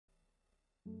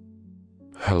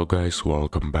Hello guys,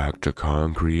 welcome back to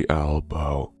Concrete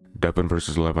Elbow. Devon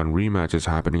vs Levan rematch is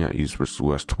happening at East vs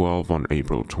West 12 on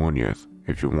April 20th.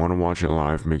 If you want to watch it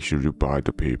live, make sure you buy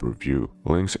the pay-per-view.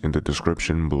 Links in the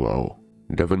description below.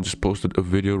 Devon just posted a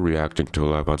video reacting to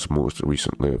Levan's most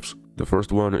recent lifts. The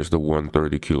first one is the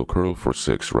 130 kilo curl for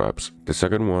 6 reps. The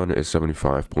second one is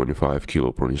 75.5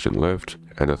 kilo pronation lift.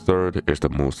 And the third is the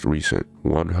most recent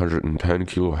 110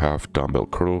 kilo half dumbbell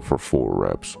curl for 4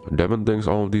 reps. Devon thinks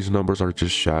all of these numbers are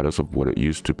just shadows of what it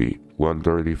used to be.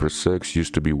 130 for 6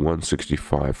 used to be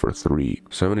 165 for 3.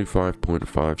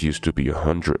 75.5 used to be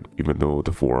 100, even though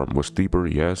the forearm was deeper,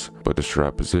 yes, but the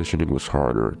strap positioning was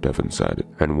harder, Devon said.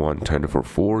 And 110 for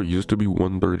 4 used to be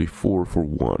 134 for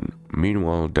 1.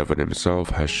 Meanwhile, Devon himself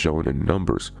has shown in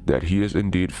numbers that he is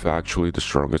indeed factually the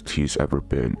strongest he's ever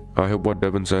been. I hope what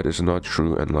Devon said is not true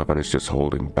and Levan is just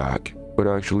holding back. But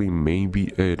actually,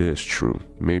 maybe it is true.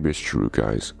 Maybe it's true,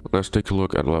 guys. Let's take a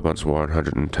look at Levan's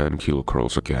 110 kilo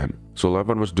curls again. So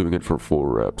Levan was doing it for 4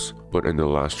 reps, but in the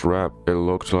last rep, it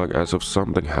looked like as if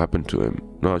something happened to him.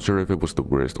 Not sure if it was the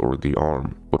wrist or the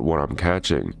arm, but what I'm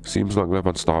catching seems like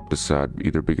Levan stopped the set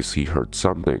either because he hurt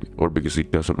something or because he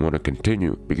doesn't want to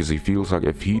continue, because he feels like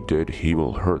if he did, he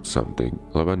will hurt something.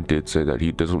 Levan did say that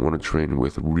he doesn't want to train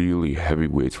with really heavy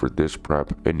weights for this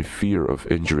prep in fear of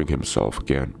injuring himself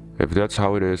again. If that's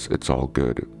how it is, it's all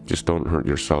good. Just don't hurt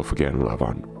yourself again,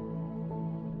 Levan.